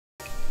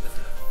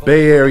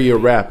Bay Area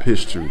rap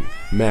history,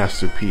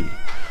 Master P.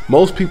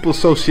 Most people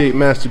associate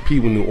Master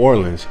P with New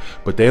Orleans,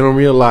 but they don't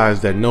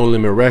realize that No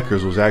Limit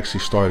Records was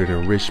actually started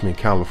in Richmond,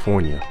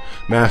 California.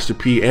 Master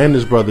P and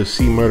his brother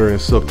C Murder and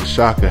Silk the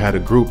Shocker had a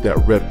group that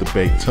repped the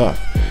Bay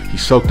tough. He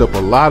soaked up a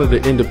lot of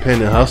the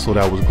independent hustle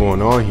that was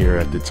going on here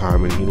at the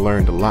time, and he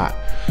learned a lot.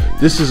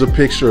 This is a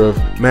picture of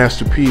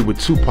Master P with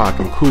Tupac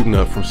and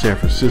Cougnut from San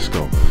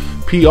Francisco.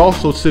 P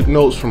also took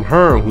notes from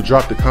Herm, who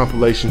dropped the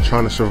compilation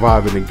Trying to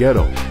Survive in the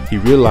Ghetto. He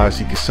realized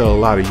he could sell a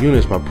lot of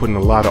units by putting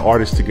a lot of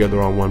artists together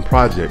on one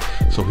project,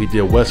 so he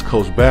did West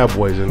Coast Bad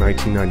Boys in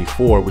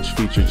 1994, which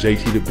featured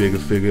JT the Bigger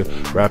Figure,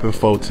 Rappin'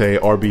 Forte,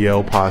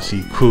 RBL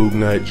Posse,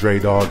 Cougnut, Dre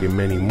Dog, and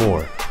many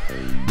more.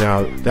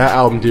 Now, that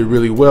album did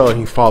really well, and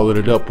he followed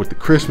it up with the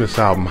Christmas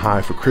album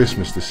High for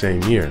Christmas the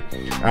same year.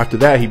 After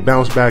that, he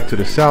bounced back to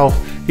the South.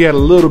 He had a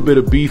little bit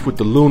of beef with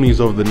the Loonies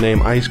over the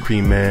name Ice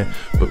Cream Man,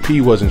 but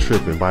P wasn't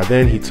tripping. By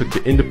then, he took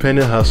the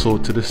independent hustle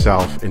to the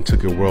South and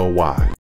took it worldwide.